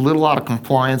out of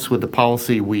compliance with the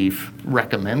policy we've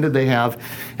recommended they have,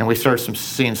 and we start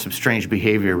seeing some strange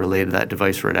behavior related to that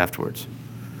device right afterwards.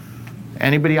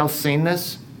 Anybody else seen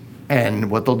this? And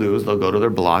what they'll do is they'll go to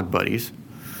their blog buddies.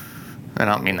 I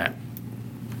don't mean that.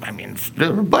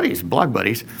 They're buddies, blog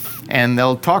buddies, and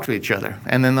they'll talk to each other,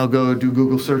 and then they'll go do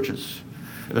Google searches.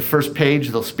 The first page,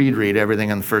 they'll speed read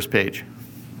everything on the first page,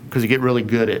 because you get really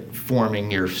good at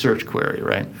forming your search query,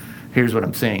 right? Here's what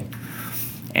I'm saying.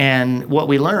 And what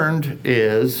we learned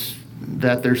is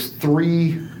that there's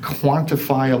 3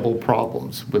 quantifiable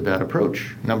problems with that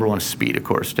approach. Number 1 is speed, of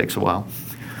course, takes a while.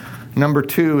 Number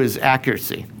 2 is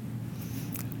accuracy.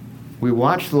 We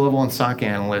watch the level 1 SOC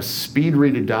analysts speed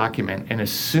read a document, and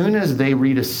as soon as they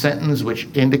read a sentence which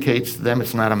indicates to them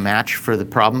it's not a match for the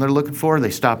problem they're looking for,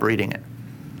 they stop reading it.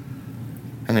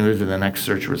 And they move to the next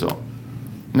search result.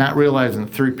 Not realizing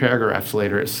 3 paragraphs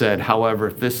later it said, however,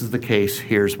 if this is the case,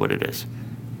 here's what it is.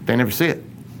 They never see it.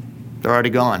 They're already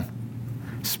gone.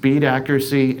 Speed,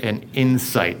 accuracy, and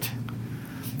insight.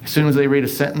 As soon as they read a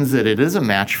sentence that it is a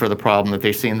match for the problem that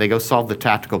they see, and they go solve the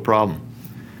tactical problem.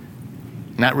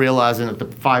 Not realizing that the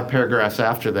 5 paragraphs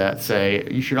after that say,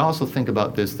 you should also think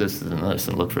about this, this, and this,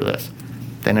 and look for this.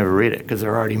 They never read it because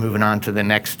they're already moving on to the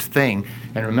next thing.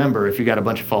 And remember, if you got a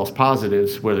bunch of false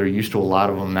positives where they're used to a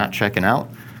lot of them not checking out,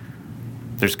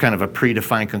 there's kind of a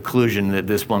predefined conclusion that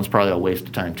this one's probably a waste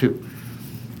of time too.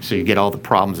 So you get all the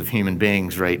problems of human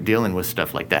beings, right, dealing with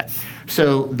stuff like that.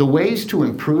 So the ways to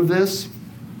improve this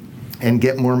and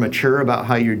get more mature about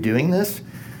how you're doing this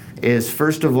is,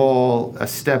 first of all, a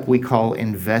step we call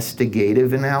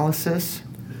investigative analysis.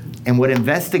 And what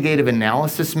investigative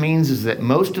analysis means is that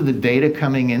most of the data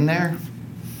coming in there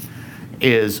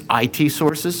is IT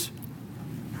sources.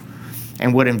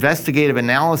 And what investigative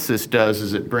analysis does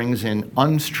is it brings in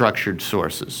unstructured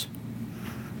sources.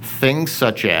 Things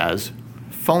such as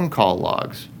phone call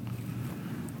logs,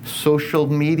 social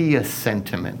media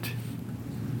sentiment,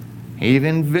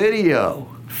 even video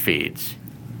feeds.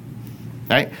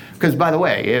 right? Because by the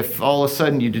way, if all of a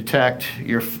sudden you detect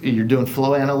you're doing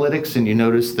flow analytics and you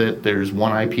notice that there's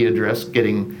one IP address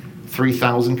getting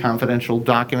 3,000 confidential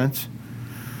documents,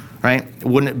 right?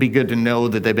 Wouldn't it be good to know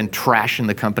that they've been trashing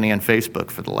the company on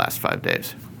Facebook for the last 5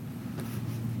 days?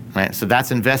 Right? So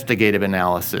that's investigative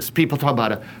analysis. People talk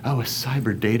about a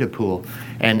cyber data pool.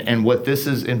 And what this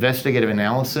is, investigative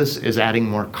analysis, is adding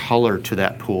more color to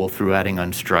that pool through adding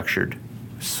unstructured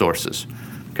sources,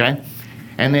 okay?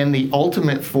 And then the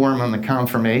ultimate form on the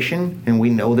confirmation, and we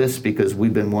know this because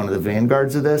we've been one of the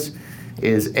vanguards of this,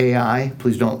 is AI.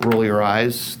 Please don't roll your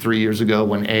eyes. 3 years ago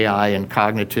when AI and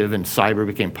cognitive and cyber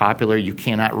became popular, you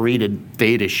cannot read a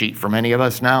data sheet from any of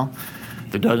us now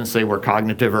that doesn't say we're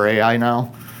cognitive or AI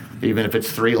now, even if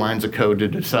it's 3 lines of code to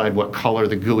decide what color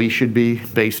the GUI should be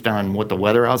based on what the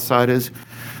weather outside is.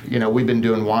 You know, we've been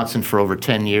doing Watson for over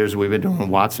 10 years. We've been doing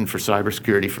Watson for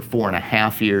cybersecurity for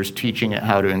 4.5 years, teaching it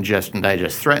how to ingest and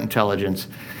digest threat intelligence.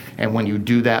 And when you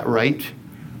do that right,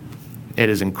 it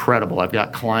is incredible. I've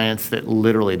got clients that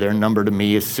literally their number to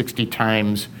me is 60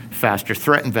 times faster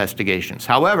threat investigations.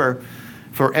 However,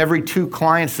 for every 2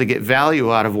 clients that get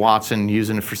value out of Watson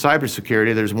using it for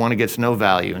cybersecurity, there's one that gets no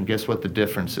value. And guess what the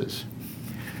difference is?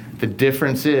 The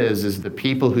difference is the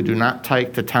people who do not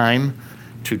take the time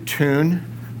to tune.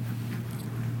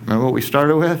 Remember what we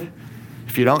started with?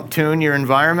 If you don't tune your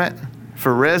environment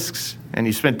for risks and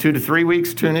you spend 2 to 3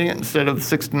 weeks tuning it instead of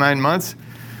 6 to 9 months,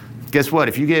 guess what?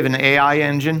 If you gave an AI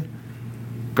engine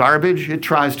garbage, it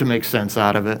tries to make sense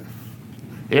out of it.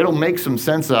 It'll make some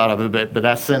sense out of it, but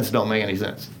that sense don't make any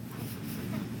sense.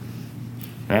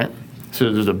 Right?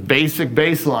 So there's a basic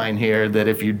baseline here that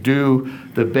if you do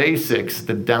the basics,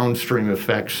 the downstream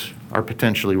effects are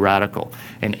potentially radical.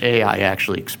 And AI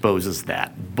actually exposes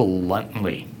that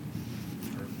bluntly.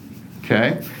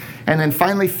 Okay? And then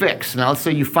finally, fix. Now let's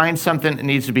say you find something that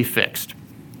needs to be fixed.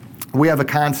 We have a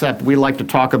concept, we like to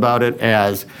talk about it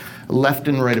as left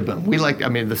and right of boom.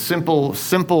 The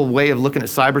simple way of looking at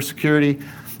cybersecurity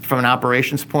from an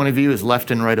operations point of view is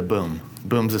left and right of boom.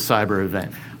 Boom's a cyber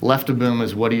event. Left of boom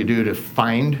is what do you do to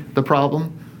find the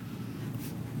problem,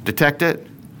 detect it.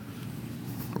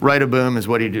 Right of boom is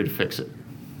what do you do to fix it,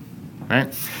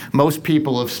 right? Most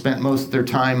people have spent most of their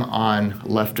time on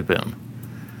left of boom.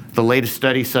 The latest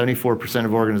study, 74%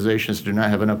 of organizations do not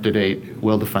have an up-to-date,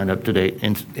 well-defined up-to-date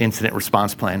incident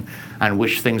response plan on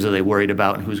which things are they worried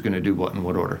about and who's going to do what in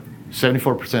what order.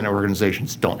 74% of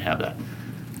organizations don't have that.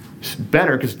 It's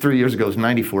better because 3 years ago it was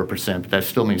 94%, but that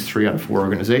still means 3 out of 4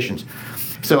 organizations.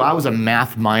 So I was a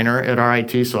math minor at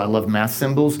RIT, so I love math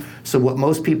symbols. So what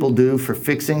most people do for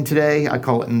fixing today, I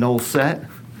call it null set.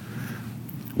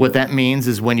 What that means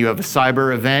is when you have a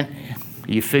cyber event,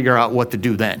 you figure out what to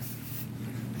do then.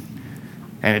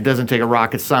 And it doesn't take a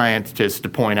rocket scientist to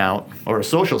point out, or a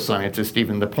social scientist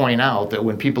even, to point out that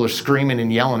when people are screaming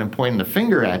and yelling and pointing the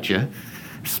finger at you,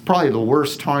 it's probably the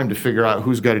worst time to figure out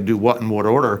who's got to do what in what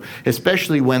order,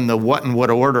 especially when the what in what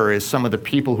order is some of the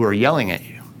people who are yelling at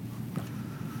you.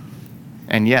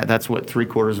 And yet, that's what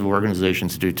 3/4 of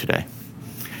organizations do today.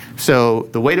 So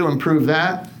the way to improve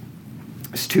that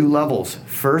is 2 levels.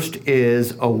 First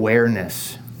is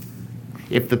awareness.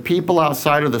 If the people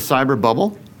outside of the cyber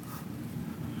bubble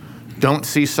don't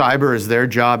see cyber as their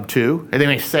job too, and they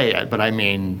may say it, but I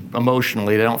mean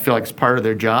emotionally, they don't feel like it's part of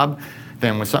their job,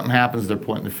 then when something happens, they're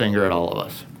pointing the finger at all of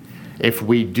us. If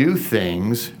we do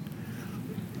things,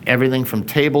 everything from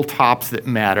tabletops that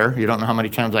matter, you don't know how many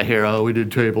times I hear, oh, we did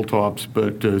tabletops,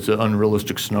 but it's an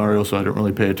unrealistic scenario, so I don't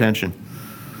really pay attention.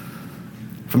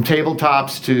 From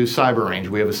tabletops to cyber range,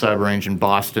 we have a cyber range in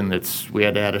Boston we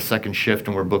had to add a second shift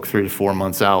and we're booked 3 to 4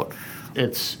 months out.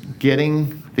 It's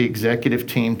getting the executive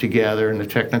team together and the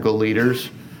technical leaders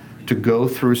to go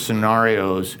through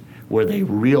scenarios where they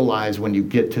realize when you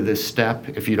get to this step,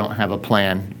 if you don't have a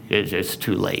plan, it's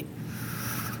too late,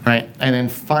 right? And then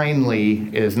finally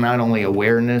is not only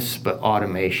awareness, but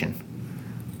automation.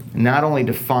 Not only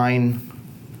define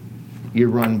your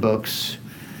run books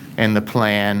and the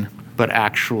plan, but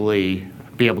actually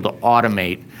be able to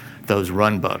automate those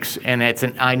run books. And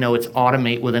I know it's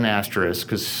automate with an asterisk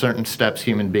because certain steps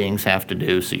human beings have to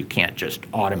do, so you can't just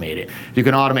automate it. You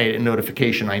can automate it in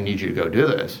notification, I need you to go do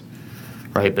this,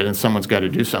 right? But then someone's got to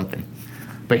do something.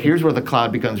 But here's where the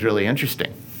cloud becomes really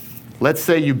interesting. Let's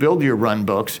say you build your run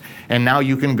books, and now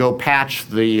you can go patch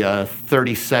the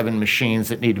 37 machines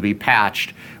that need to be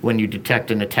patched when you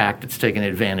detect an attack that's taking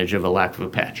advantage of a lack of a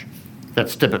patch.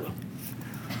 That's typical.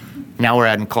 Now we're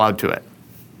adding cloud to it.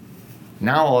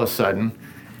 Now all of a sudden,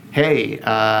 hey,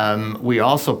 we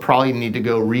also probably need to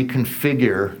go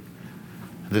reconfigure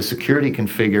the security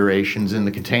configurations in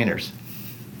the containers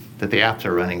that the apps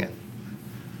are running in.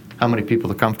 How many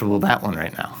people are comfortable with that one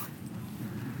right now?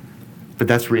 But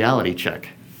that's reality check,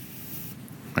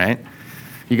 right?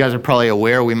 You guys are probably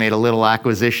aware we made a little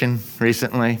acquisition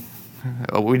recently.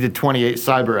 We did 28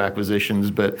 cyber acquisitions,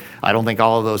 but I don't think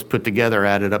all of those put together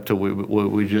added up to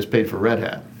what we just paid for Red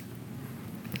Hat,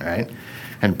 right?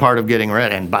 And part of getting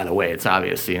Red Hat, and by the way, it's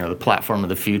obvious, the platform of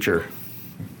the future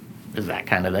is that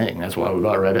kind of thing. That's why we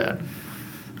bought Red Hat.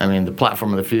 I mean, the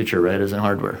platform of the future, right, isn't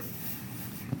hardware.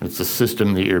 It's a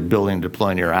system that you're building and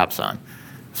deploying your apps on.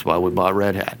 That's why we bought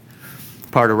Red Hat.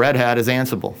 Part of Red Hat is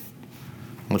Ansible,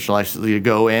 which lets you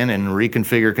go in and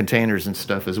reconfigure containers and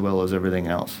stuff as well as everything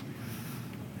else.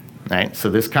 Right? So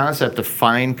this concept of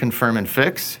find, confirm, and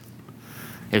fix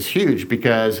is huge,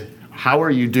 because how are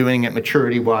you doing it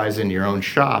maturity-wise in your own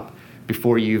shop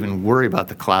before you even worry about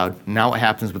the cloud? Now what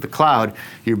happens with the cloud,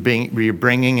 you're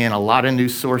bringing in a lot of new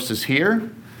sources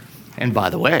here. And by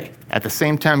the way, at the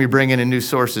same time you're bringing in new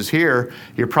sources here,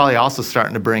 you're probably also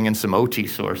starting to bring in some OT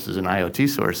sources and IoT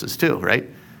sources too, right?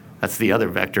 That's the other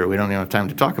vector we don't even have time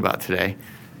to talk about today.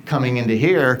 Coming into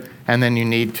here, and then you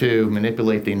need to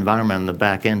manipulate the environment on the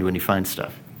back end when you find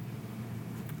stuff.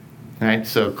 Right?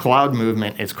 So cloud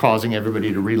movement is causing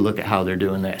everybody to relook at how they're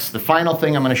doing this. The final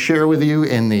thing I'm going to share with you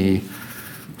in the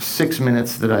 6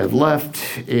 minutes that I have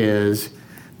left is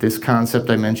this concept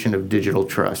I mentioned of digital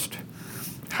trust.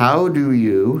 How do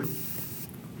you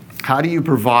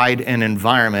provide an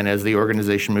environment as the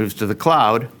organization moves to the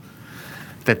cloud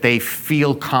that they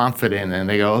feel confident and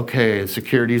they go, okay,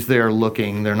 security's there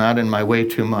looking, they're not in my way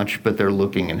too much, but they're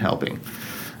looking and helping.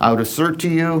 I would assert to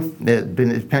you that,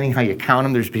 depending how you count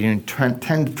them, there's between 10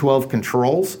 to 12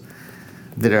 controls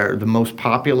that are the most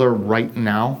popular right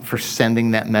now for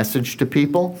sending that message to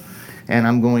people. And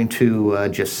I'm going to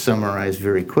just summarize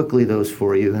very quickly those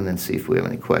for you and then see if we have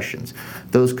any questions.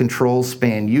 Those controls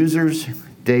span users,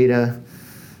 data,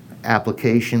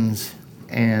 applications,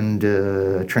 and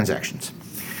transactions.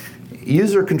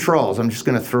 User controls, I'm just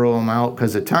going to throw them out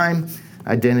because of time.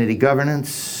 Identity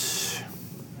governance,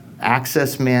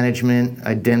 access management,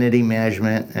 identity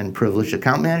management, and privileged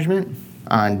account management.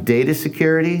 On data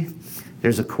security,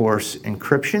 there's of course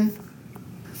encryption,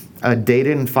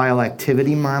 data and file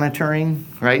activity monitoring,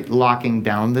 right? Locking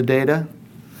down the data.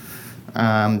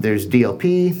 There's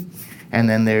DLP, and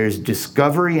then there's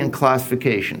discovery and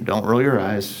classification. Don't roll your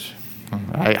eyes.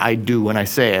 I do when I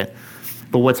say it.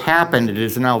 But what's happened, it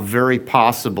is now very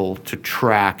possible to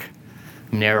track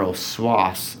narrow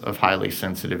swaths of highly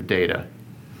sensitive data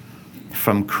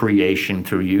from creation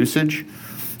through usage.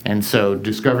 And so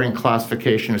discovery and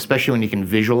classification, especially when you can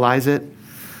visualize it,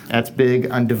 that's big.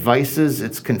 On devices,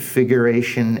 it's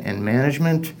configuration and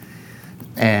management.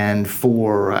 And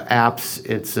for apps,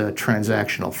 it's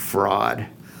transactional fraud.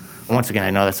 Once again, I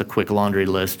know that's a quick laundry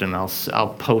list, and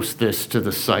I'll post this to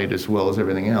the site as well as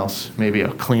everything else, maybe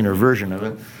a cleaner version of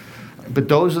it. But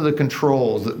those are the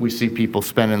controls that we see people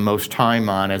spending most time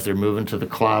on as they're moving to the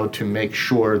cloud to make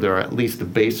sure there are at least the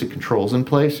basic controls in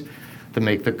place to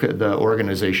make the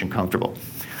organization comfortable.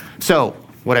 So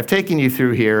what I've taken you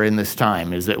through here in this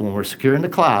time is that when we're secure in the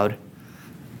cloud,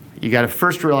 you got to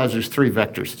first realize there's 3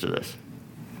 vectors to this.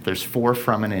 There's 4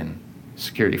 from and in.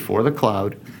 Security for the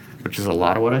cloud, which is a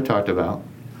lot of what I talked about.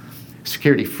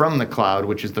 Security from the cloud,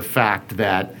 which is the fact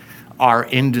that our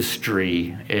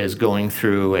industry is going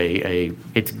through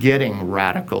it's getting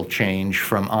radical change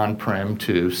from on-prem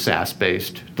to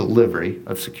SaaS-based delivery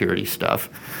of security stuff.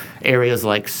 Areas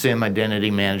like SIEM, identity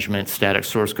management, static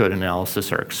source code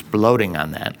analysis are exploding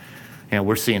on that.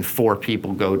 We're seeing 4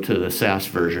 people go to the SaaS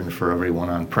version for every one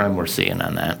on-prem we're seeing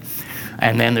on that.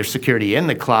 And then there's security in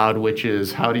the cloud, which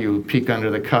is how do you peek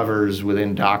under the covers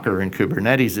within Docker and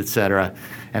Kubernetes, et cetera.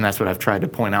 And that's what I've tried to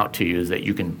point out to you, is that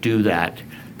you can do that,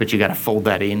 but you got to fold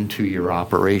that into your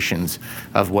operations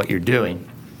of what you're doing,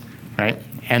 right?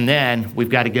 And then we've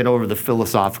got to get over the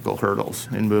philosophical hurdles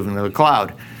in moving to the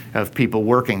cloud of people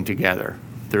working together.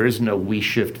 There is no we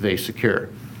shift, they secure,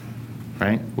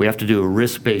 right? We have to do a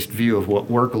risk-based view of what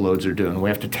workloads are doing. We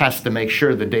have to test to make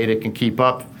sure the data can keep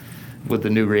up with the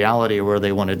new reality of where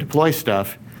they want to deploy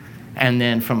stuff. And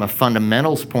then from a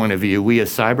fundamentals point of view, we as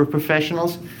cyber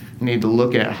professionals need to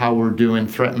look at how we're doing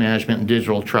threat management and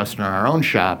digital trust in our own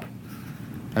shop,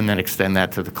 and then extend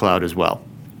that to the cloud as well.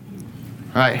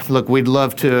 All right, look, we'd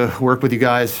love to work with you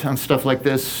guys on stuff like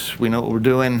this. We know what we're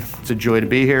doing. It's a joy to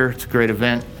be here. It's a great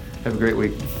event. Have a great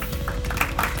week.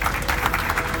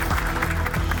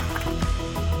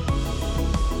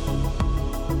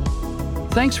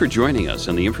 Thanks for joining us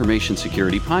on the Information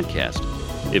Security Podcast.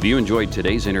 If you enjoyed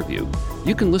today's interview,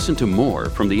 you can listen to more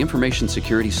from the Information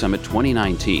Security Summit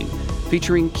 2019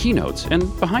 featuring keynotes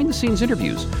and behind-the-scenes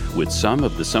interviews with some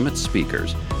of the Summit's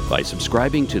speakers by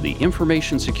subscribing to the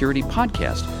Information Security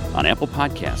Podcast on Apple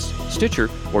Podcasts, Stitcher,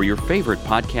 or your favorite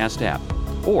podcast app.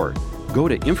 Or go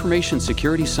to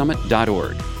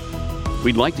informationsecuritysummit.org.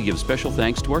 We'd like to give special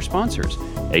thanks to our sponsors,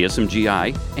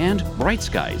 ASMGI and Bright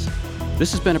Skies.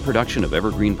 This has been a production of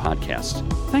Evergreen Podcasts.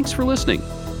 Thanks for listening.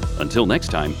 Until next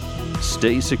time,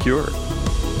 stay secure.